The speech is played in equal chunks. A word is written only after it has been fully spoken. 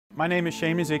My name is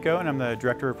Mizicko, and I'm the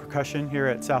Director of Percussion here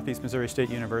at Southeast Missouri State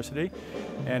University.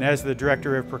 And as the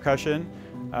Director of Percussion,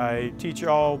 I teach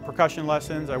all percussion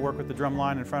lessons. I work with the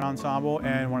drumline and front ensemble,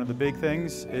 and one of the big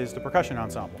things is the percussion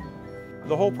ensemble.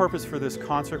 The whole purpose for this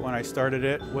concert when I started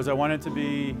it was I wanted to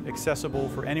be accessible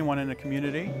for anyone in the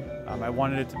community. I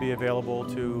wanted it to be available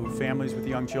to families with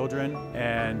young children,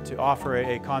 and to offer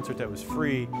a concert that was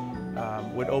free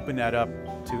would open that up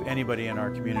to anybody in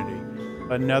our community.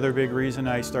 Another big reason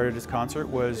I started this concert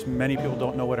was many people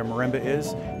don't know what a marimba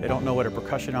is. They don't know what a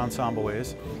percussion ensemble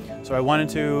is. So I wanted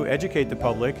to educate the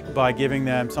public by giving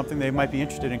them something they might be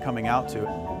interested in coming out to.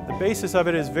 The basis of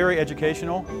it is very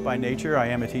educational by nature. I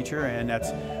am a teacher, and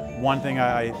that's one thing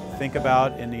I think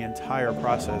about in the entire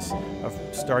process of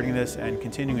starting this and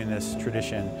continuing this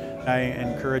tradition. I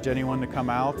encourage anyone to come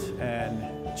out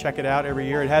and check it out every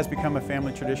year. It has become a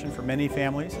family tradition for many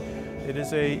families. It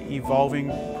is an evolving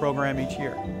program each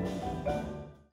year.